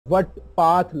what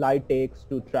path light takes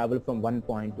to travel from one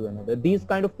point to another. These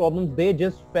kind of problems, they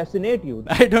just fascinate you.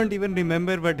 I don't even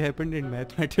remember what happened in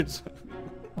mathematics.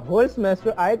 Whole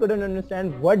semester I couldn't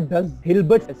understand what does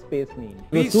Hilbert space mean.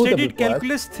 We It was suitable studied for us.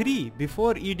 calculus 3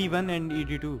 before ED1 and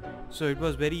ED2, so it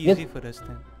was very Yes. easy for us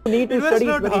then. You need to It was study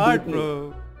not it very hard, deeply.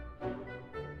 bro.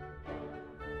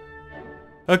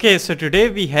 Okay, so today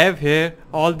we have here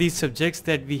all these subjects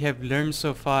that we have learned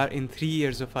so far in 3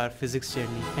 years of our physics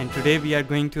journey, and today we are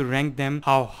going to rank them,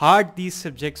 how hard these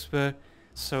subjects were.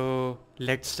 So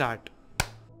let's start.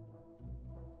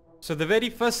 So the very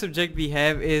first subject we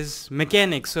have is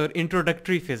mechanics or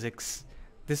introductory physics.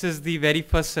 This is the very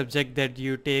first subject that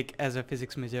you take as a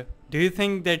physics major. Do you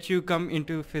think that you come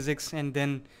into physics and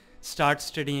then start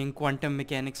studying quantum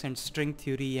mechanics and string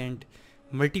theory and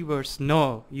multiverse?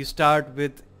 No, you start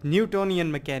with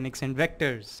Newtonian mechanics and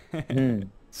vectors.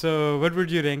 So what would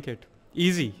you rank it?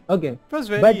 Easy. Okay. It was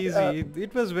very But, easy.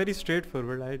 It was very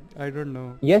straightforward. I don't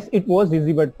know. Yes, it was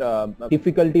easy, but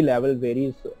difficulty level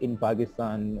varies in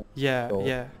Pakistan. Yeah, So,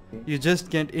 yeah. You just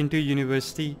get into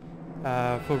university.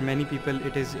 For many people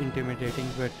it is intimidating,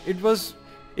 but it was,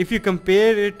 if you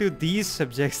compare it to these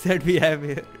subjects that we have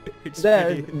here, it's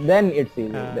pretty, then it's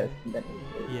easy. Uh, Then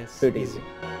it's yes, pretty easy. easy.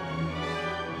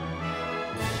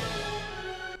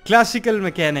 Classical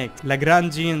mechanics,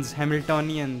 Lagrangians,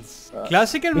 Hamiltonians.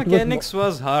 Classical it was mechanics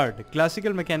was hard.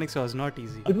 Classical mechanics was not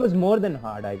easy. It was more than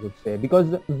hard, I would say, because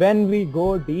when we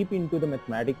go deep into the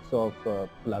mathematics of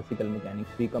classical mechanics,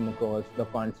 we come across the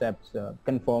concepts,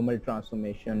 conformal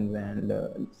transformations and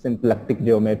symplectic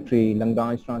geometry,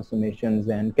 Lagrange transformations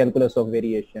and calculus of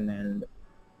variation and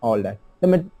all that.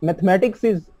 The mathematics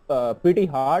is pretty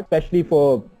hard, especially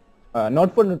for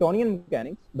not for Newtonian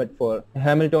mechanics, but for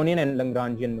Hamiltonian and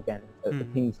Lagrangian mechanics.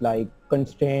 Things like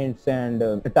constraints and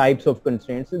types of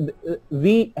constraints.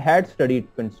 We had studied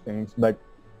constraints, but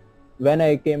when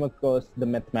I came across the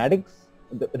mathematics,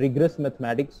 the rigorous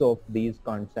mathematics of these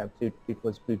concepts, it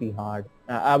was pretty hard.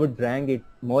 I would rank it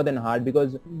more than hard,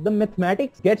 because the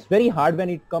mathematics gets very hard when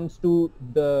it comes to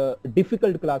the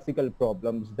difficult classical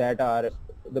problems that are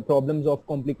the problems of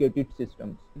complicated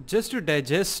systems. Just to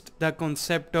digest the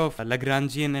concept of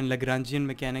Lagrangian and Lagrangian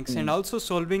mechanics, and also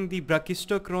solving the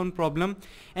Brachistochrone problem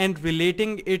and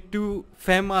relating it to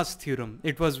Fermat's theorem,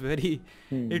 it was very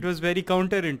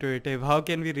counterintuitive. How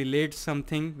can we relate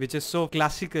something which is so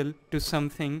classical to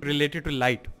something related to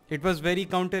light? It was very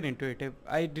counterintuitive.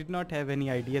 I did not have any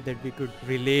idea that we could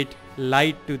relate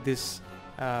light to this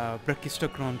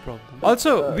Brachistochrone problem.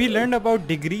 Also, we learned about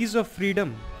degrees of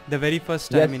freedom the very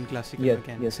first time in classical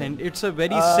mechanics, and it's a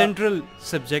very central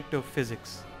subject of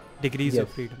physics, degrees of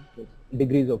freedom.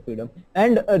 Degrees of freedom.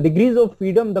 And degrees of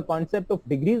freedom, the concept of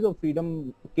degrees of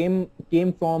freedom came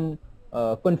from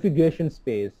configuration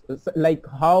space. Like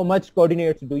how much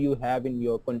coordinates do you have in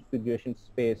your configuration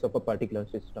space of a particular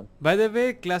system. By the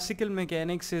way, classical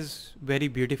mechanics is very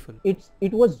beautiful.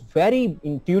 It was very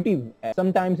intuitive.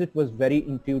 Sometimes it was very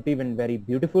intuitive and very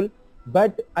beautiful,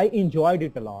 but I enjoyed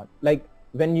it a lot. Like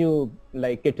when you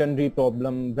like Quaternary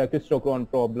problem, Brachistochrone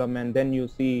problem, and then you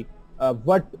see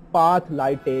what path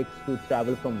light takes to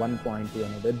travel from one point to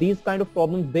another. These kind of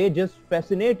problems, they just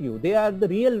fascinate you. They are the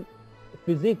real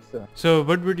physics. So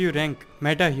what would you rank?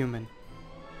 Meta-human.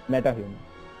 Meta-human.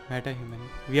 Meta-human.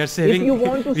 We are saving. If you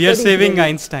want to we are saving really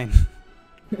Einstein.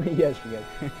 Yes.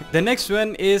 The next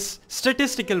one is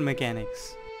statistical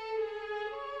mechanics.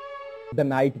 The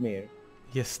nightmare.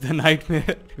 Yes, the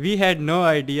nightmare. We had no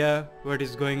idea what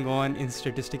is going on in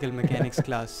statistical mechanics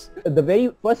class. The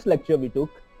very first lecture we took,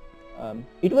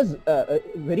 it was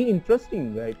very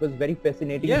interesting. It was very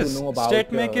fascinating to know about.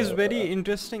 Stat Mech is very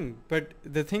interesting, but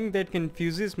the thing that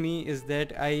confuses me is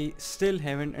that I still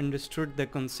haven't understood the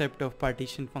concept of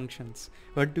partition functions.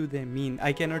 What do they mean?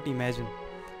 I cannot imagine.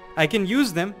 I can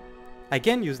use them.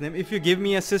 If you give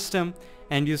me a system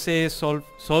and you say solve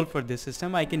for this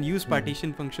system, I can use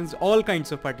partition functions, all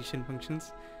kinds of partition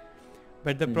functions.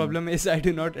 But the problem is I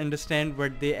do not understand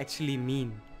what they actually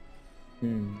mean.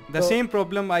 The same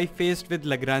problem I faced with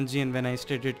Lagrangian when I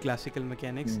studied classical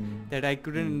mechanics, that I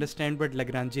couldn't understand what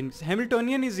Lagrangian is.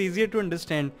 Hamiltonian is easier to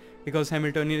understand because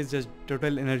Hamiltonian is just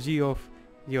total energy of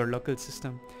your local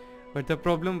system. But the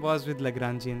problem was with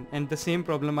Lagrangian, and the same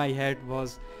problem I had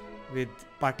was with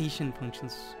partition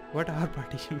functions. What are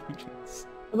partition functions?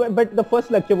 But the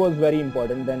first lecture was very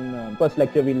important. Then first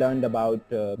lecture we learned about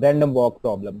random walk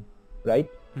problem, right?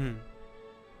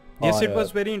 Yes, it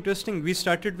was very interesting. We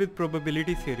started with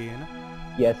probability theory, you know?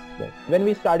 Yes. When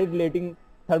we started relating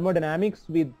thermodynamics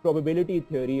with probability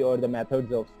theory or the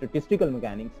methods of statistical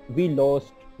mechanics, we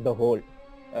lost the whole.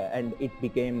 and it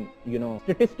became,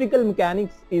 statistical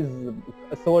mechanics is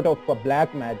a sort of a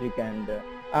black magic, and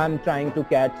I'm trying to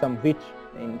catch some witch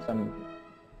in some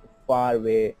far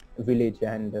away village,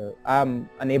 and I'm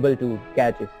unable to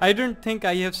catch it. I don't think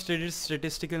I have studied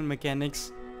statistical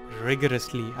mechanics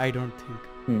rigorously. I don't think.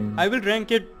 I will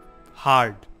rank it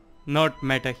hard, not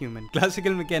meta-human.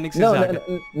 Classical mechanics is harder.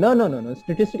 No.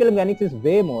 Statistical mechanics is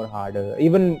way more harder,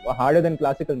 even harder than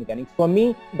classical mechanics. For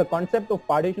me, the concept of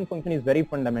partition function is very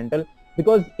fundamental,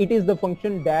 because it is the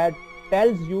function that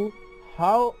tells you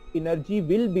how energy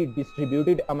will be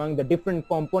distributed among the different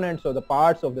components or the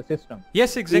parts of the system.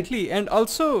 Yes, exactly. And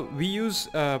also we use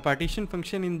partition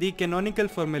function in the canonical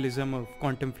formalism of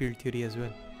quantum field theory as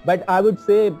well. But I would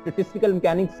say statistical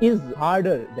mechanics is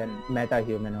harder than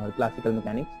meta-human or classical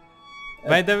mechanics.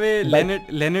 By the way,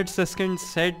 Leonard Susskind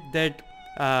said that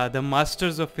the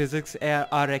masters of physics are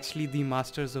actually the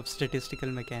masters of statistical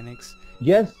mechanics.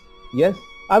 Yes.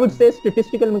 I would say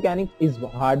statistical mechanics is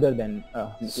harder than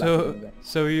classical mechanics.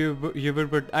 So you would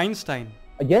put Einstein?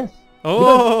 Yes.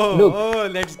 Oh,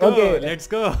 look, let's go. Okay, let's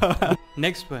go.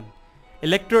 Next one,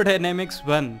 electrodynamics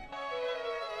 1.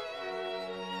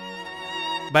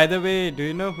 By the way, do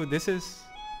you know who this is?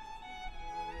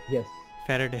 Yes.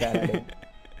 Faraday.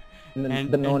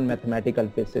 The non-mathematical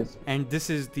physicist. And this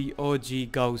is the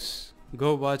OG Gauss.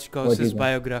 Go watch Gauss's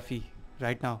biography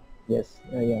right now. Yes.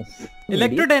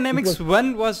 Electrodynamics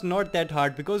 1 was not that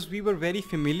hard because we were very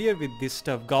familiar with this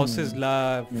stuff. Gauss's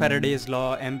law, Faraday's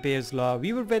law, Ampere's law.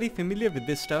 We were very familiar with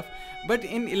this stuff. But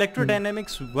in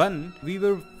electrodynamics 1, we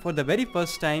were for the very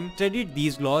first time studied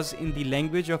these laws in the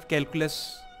language of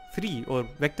calculus 3 or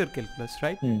vector calculus,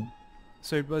 right?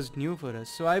 So it was new for us.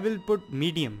 So I will put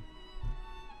medium.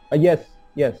 Yes.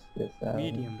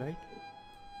 Medium, right?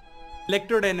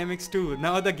 Electrodynamics 2.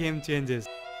 Now the game changes.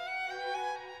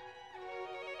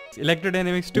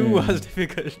 Electrodynamics 2 was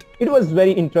difficult. It was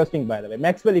very interesting, by the way.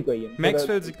 Maxwell equation.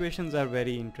 Maxwell's equations are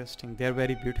very interesting. They are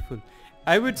very beautiful.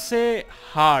 I would say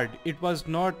hard. It was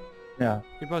not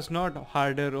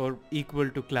harder or equal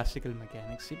to classical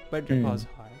mechanics, but it was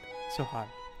hard. So hard.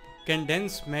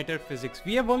 Condensed matter physics.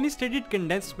 We have only studied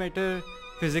condensed matter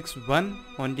physics 1,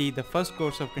 only the first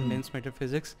course of condensed matter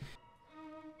physics.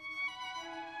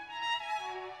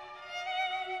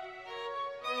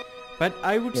 But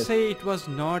I would say it was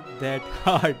not that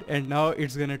hard, and now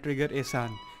it's gonna trigger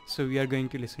Ehsan. So we are going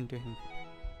to listen to him.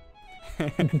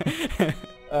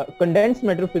 Condensed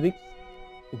matter physics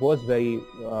was very,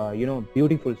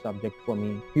 beautiful subject for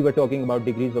me. We were talking about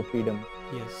degrees of freedom.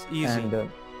 Yes, easy.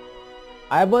 And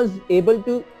I was able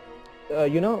to,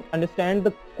 understand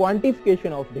the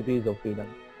quantification of degrees of freedom.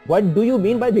 What do you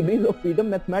mean by degrees of freedom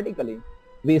mathematically?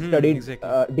 We studied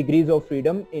degrees of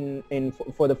freedom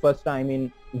for the first time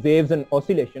in waves and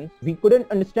oscillations. We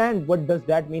couldn't understand what does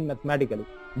that mean mathematically.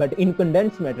 But in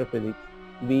condensed matter physics,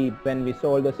 when we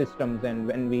solved the systems and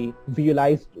when we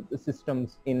visualized the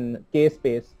systems in K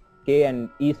space, K and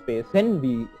E space, then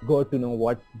we got to know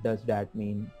what does that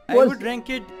mean. I would rank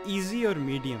it easy or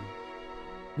medium.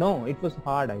 No, it was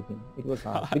hard, I think. It was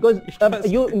hard. Because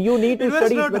you need to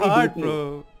study it very deeply. It was not hard,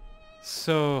 bro.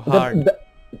 So hard.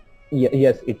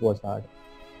 Yes, it was hard.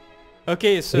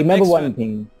 Okay, so remember one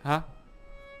thing. Huh?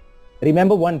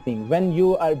 Remember one thing. When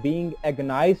you are being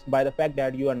agonized by the fact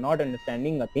that you are not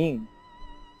understanding a thing,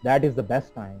 that is the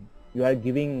best time. You are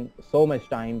giving so much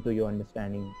time to your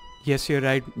understanding. Yes, you're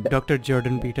right, Dr.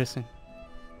 Jordan Peterson.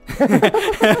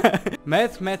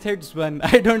 Math Methods 1.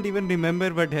 I don't even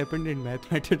remember what happened in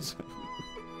Math Methods 1.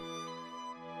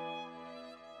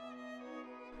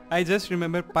 I just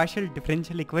remember partial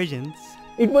differential equations.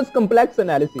 It was complex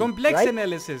analysis. Complex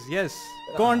analysis, yes.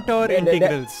 Contour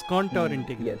integrals. Contour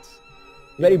integrals. Yes.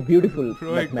 Very beautiful.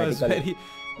 Bro, it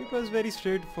was very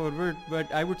straightforward,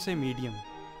 but I would say medium.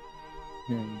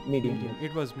 Medium.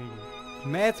 It was medium.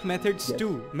 Math Methods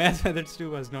 2. Math Methods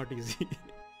 2 was not easy.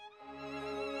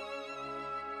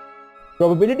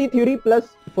 Probability theory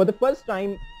plus, for the first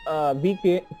time, we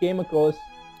came across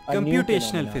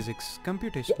computational physics.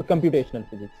 Computational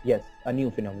physics, yes. A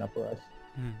new phenomena for us.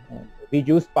 We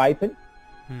used Python.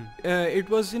 It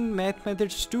was in Math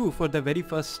Methods 2 for the very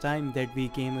first time that we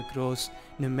came across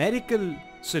numerical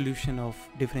solution of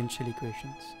differential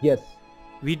equations. Yes.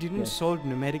 We didn't solve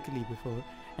numerically before.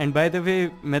 And by the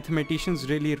way, mathematicians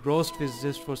really roast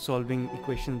physicists for solving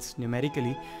equations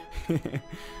numerically.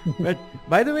 But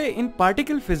by the way, in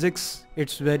particle physics,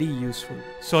 it's very useful.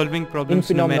 Solving problems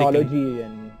numerically. In phenomenology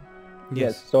and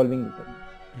yes, solving them.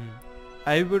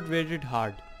 I would rate it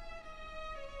hard.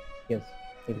 Yes,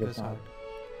 it was hard.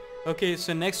 Okay,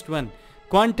 so next one.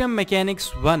 Quantum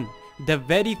Mechanics 1. The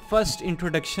very first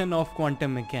introduction of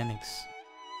quantum mechanics.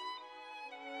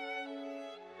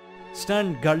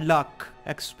 Stern-Gerlach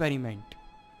experiment.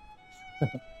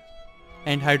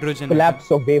 And hydrogen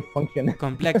Collapse of wave function.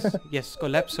 complex. Yes,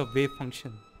 collapse of wave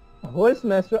function. Whole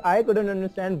semester I couldn't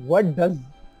understand what does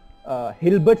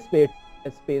Hilbert space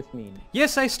mean.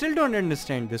 Yes, I still don't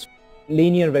understand this.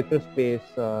 Linear vector space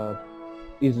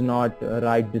is not a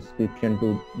right description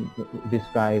to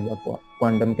describe a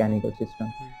quantum mechanical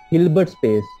system. Hilbert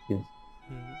space is.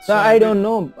 So I don't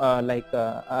know,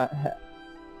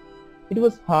 it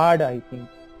was hard, I think.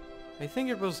 I think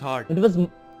it was hard. It was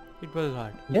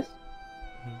hard. Yes.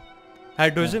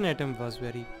 Hydrogen atom was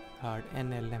very hard.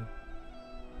 NLM.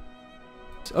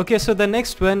 Okay, so the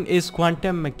next one is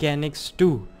quantum mechanics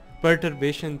 2,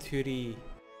 perturbation theory.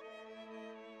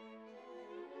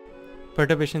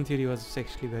 Perturbation theory was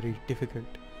actually very difficult.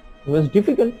 It was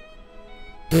difficult.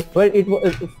 But it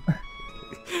was...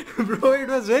 Bro, it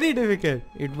was very difficult.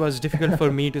 It was difficult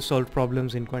for me to solve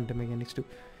problems in quantum mechanics too.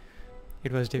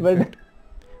 It was difficult.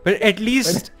 But at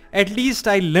least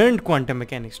I learned quantum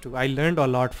mechanics too. I learned a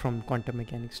lot from quantum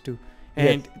mechanics too.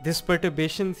 And this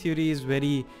perturbation theory is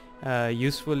very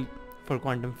useful for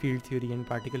quantum field theory and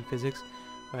particle physics.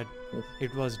 But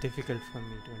it was difficult for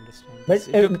me to understand. But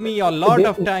it took me a lot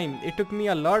of time. It took me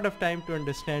a lot of time to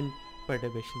understand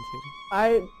perturbation theory.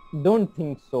 I don't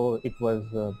think so. It was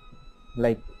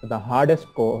like the hardest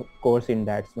course in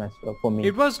that semester for me.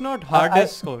 It was not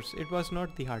hardest course. It was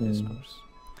not the hardest course.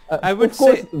 I would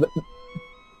say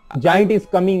Giant is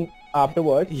coming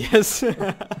afterwards. Yes.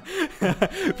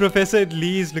 Professor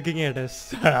Lee is looking at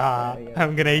us.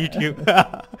 I'm gonna eat you.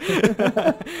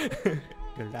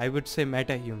 I would say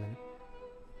meta-human.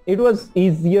 It was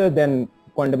easier than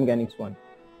quantum mechanics 1.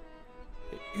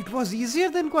 It was easier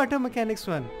than quantum mechanics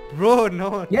 1. Bro,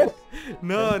 no. Yes.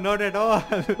 No, not at all.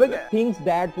 But things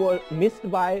that were missed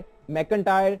by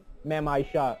McIntyre, Ma'am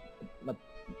Aisha,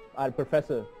 our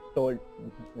professor told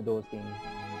those things.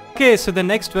 Okay, so the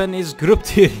next one is group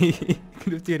theory.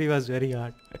 Group theory was very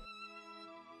hard.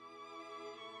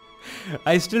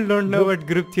 I still don't know what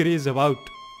group theory is about.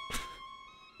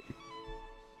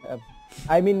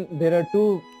 I mean, there are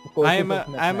two courses I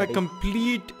of am a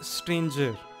complete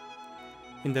stranger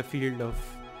in the field of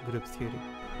group theory.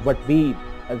 What we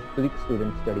as physics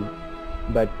students study,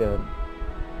 but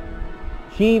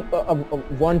she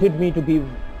wanted me to give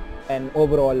an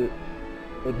overall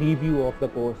review of the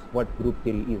course, what group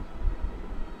theory is.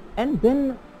 And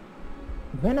then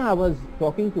when I was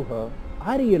talking to her,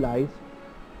 I realized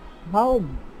how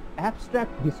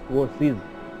abstract this course is.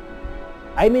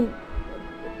 I mean,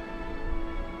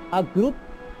 a group,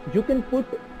 you can put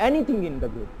anything in the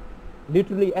group,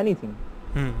 literally anything.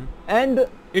 And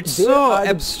it's so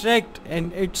abstract,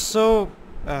 and it's so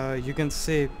you can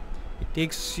say it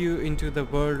takes you into the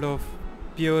world of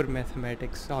pure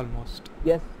mathematics almost.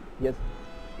 Yes.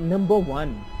 Number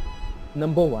one,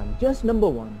 just number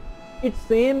one. It's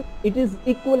same, it is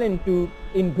equivalent to,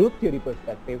 in group theory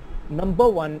perspective, number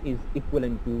one is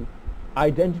equivalent to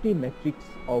identity matrix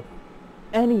of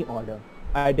any order.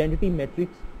 Identity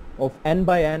matrix of n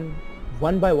by n,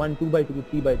 1 by 1, 2 by 2,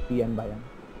 3 by 3, n by n.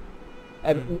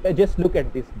 Just look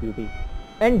at this beauty.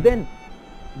 And then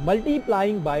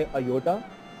multiplying by iota,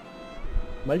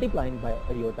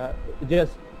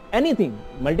 just anything,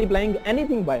 multiplying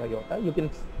anything by iota. You can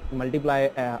multiply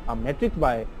a matrix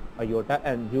by iota,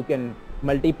 and you can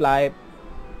multiply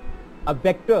a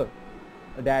vector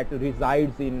that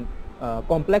resides in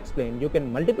complex plane. You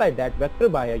can multiply that vector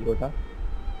by iota.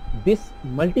 This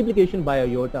multiplication by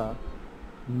iota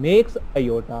makes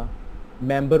iota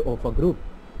member of a group.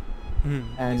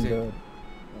 And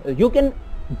you can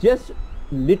just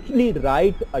literally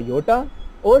write iota,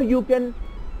 or you can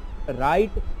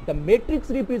write the matrix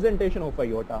representation of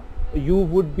iota. You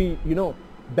would be,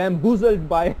 bamboozled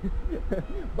by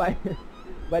by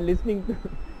listening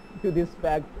to this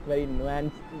fact. Very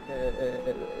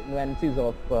nuances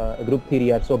of group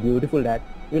theory are so beautiful that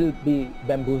you will be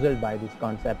bamboozled by this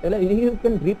concept. You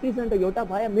can represent iota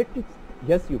by a matrix.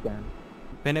 Yes, you can.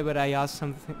 Whenever I ask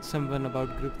someone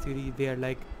about group theory, they are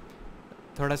like,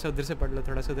 थोड़ा सा उधर से पढ़ लो,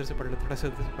 थोड़ा सा उधर से पढ़ लो, थोड़ा सा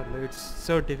उधर से पढ़ लो. It's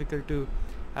so difficult to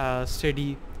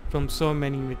study from so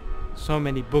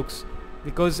many books,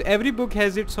 because every book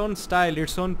has its own style,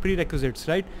 its own prerequisites,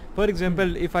 right? For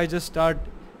example, if I just start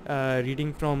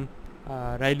reading from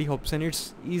Riley Hobson,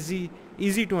 it's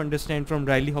easy to understand from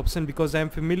Riley Hobson because I am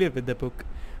familiar with the book.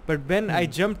 But when I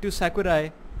jump to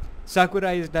Sakurai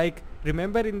is like,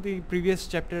 remember in the previous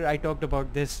chapter I talked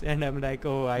about this, and I'm like,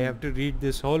 oh, I have to read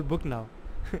this whole book now.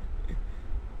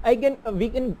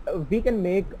 We can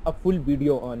make a full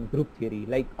video on group theory,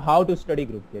 like how to study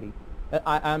group theory.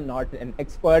 I am not an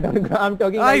expert on I'm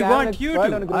talking I like I'm an want you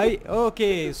expert on to. group.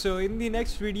 Okay. So in the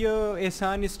next video,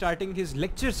 Ehsan is starting his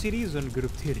lecture series on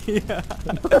group theory.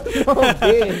 No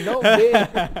way, no way.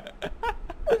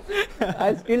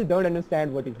 I still don't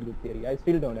understand what is group theory. I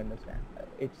still don't understand.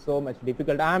 It's so much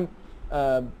difficult. I'm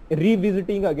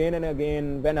revisiting again and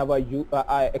again whenever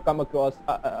I come across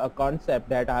a concept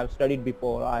that I have studied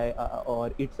before,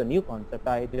 or it's a new concept.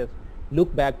 I just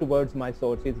look back towards my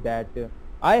sources that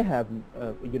I have,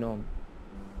 uh,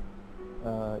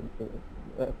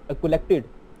 collected,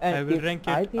 and I will if rank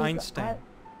I it think Einstein.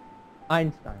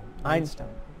 Einstein.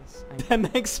 Yes. The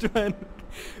next one,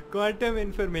 quantum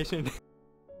information.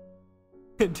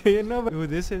 Do you know who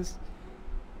this is?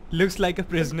 Looks like a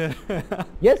prisoner.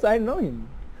 Yes, I know him.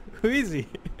 Who is he?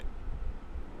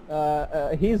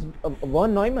 He's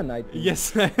von Neumann, I think.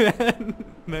 Yes, no,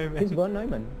 He's von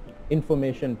Neumann.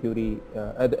 Information theory.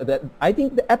 I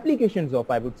think the applications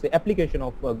of, I would say, application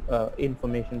of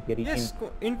information theory Yes,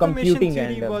 in computing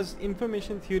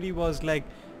information theory was like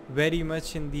very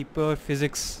much in the pure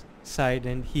physics side,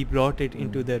 and he brought it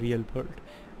into the real world.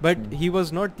 But he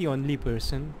was not the only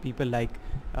person. People like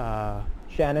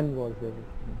Shannon was there.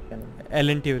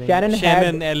 Alan Turing,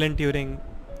 Shannon Alan Turing,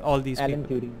 all these Alan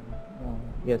people. Turing.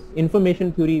 Yes,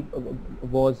 information theory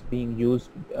was being used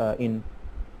in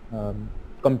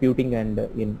computing and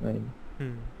in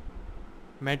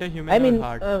Meta-human I mean,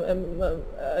 or hard?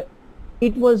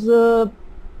 it was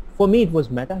for me it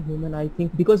was meta-human, I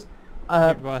think, because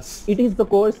It was. it is the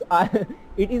course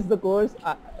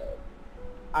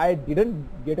I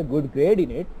didn't get a good grade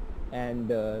in it,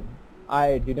 and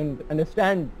I didn't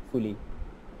understand fully.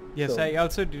 Yes, So- I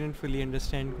also didn't fully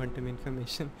understand quantum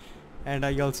information, and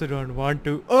I also don't want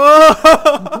to.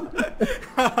 Oh!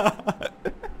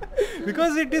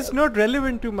 Because it is not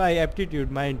relevant to my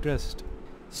aptitude, my interest.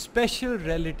 Special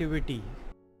relativity.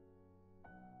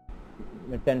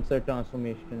 Tensor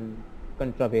transformation,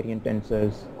 contravariant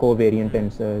tensors, covariant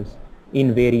tensors,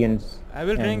 invariants. I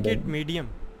will rank and, it medium.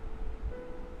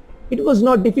 It was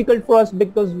not difficult for us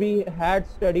because we had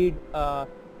studied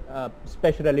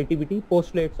special relativity,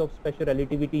 postulates of special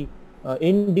relativity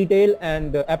in detail,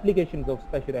 and applications of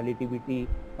special relativity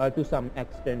to some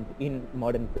extent in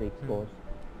modern physics course.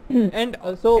 And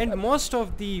So, and most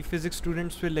of the physics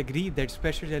students will agree that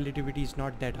special relativity is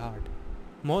not that hard.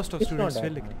 Most of it's not students that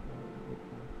will agree.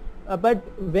 hard. But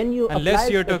when you Unless apply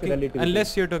you're special talking relativity,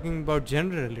 unless you're talking about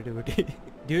general relativity.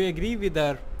 Do you agree with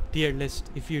our tier list?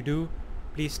 If you do,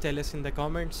 please tell us in the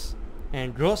comments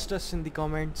and roast us in the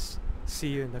comments. See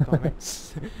you in the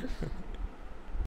comments.